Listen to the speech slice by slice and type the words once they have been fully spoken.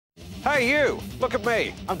Hey, you! Look at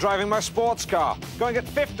me. I'm driving my sports car, going at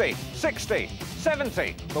 50, 60,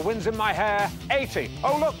 70. The wind's in my hair, 80.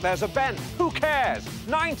 Oh, look, there's a bend. Who cares?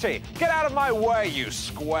 90. Get out of my way, you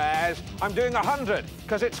squares. I'm doing 100,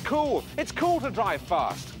 because it's cool. It's cool to drive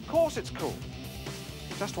fast. Of course it's cool.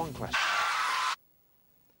 Just one question.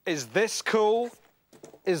 Is this cool?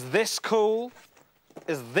 Is this cool?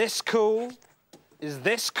 Is this cool? Is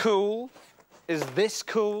this cool? Is this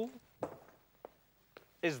cool?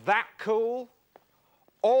 Is that cool?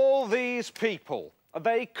 All these people, are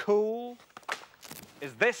they cool?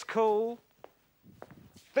 Is this cool?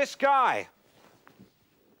 This guy.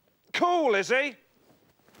 Cool, is he?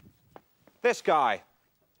 This guy.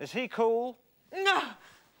 Is he cool? No.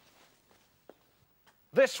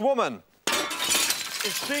 This woman.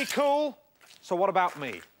 Is she cool? So what about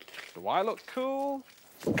me? Do I look cool?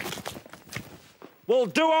 Well,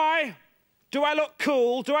 do I? Do I look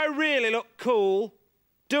cool? Do I really look cool?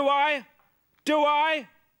 Do I? Do I?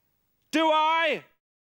 Do I?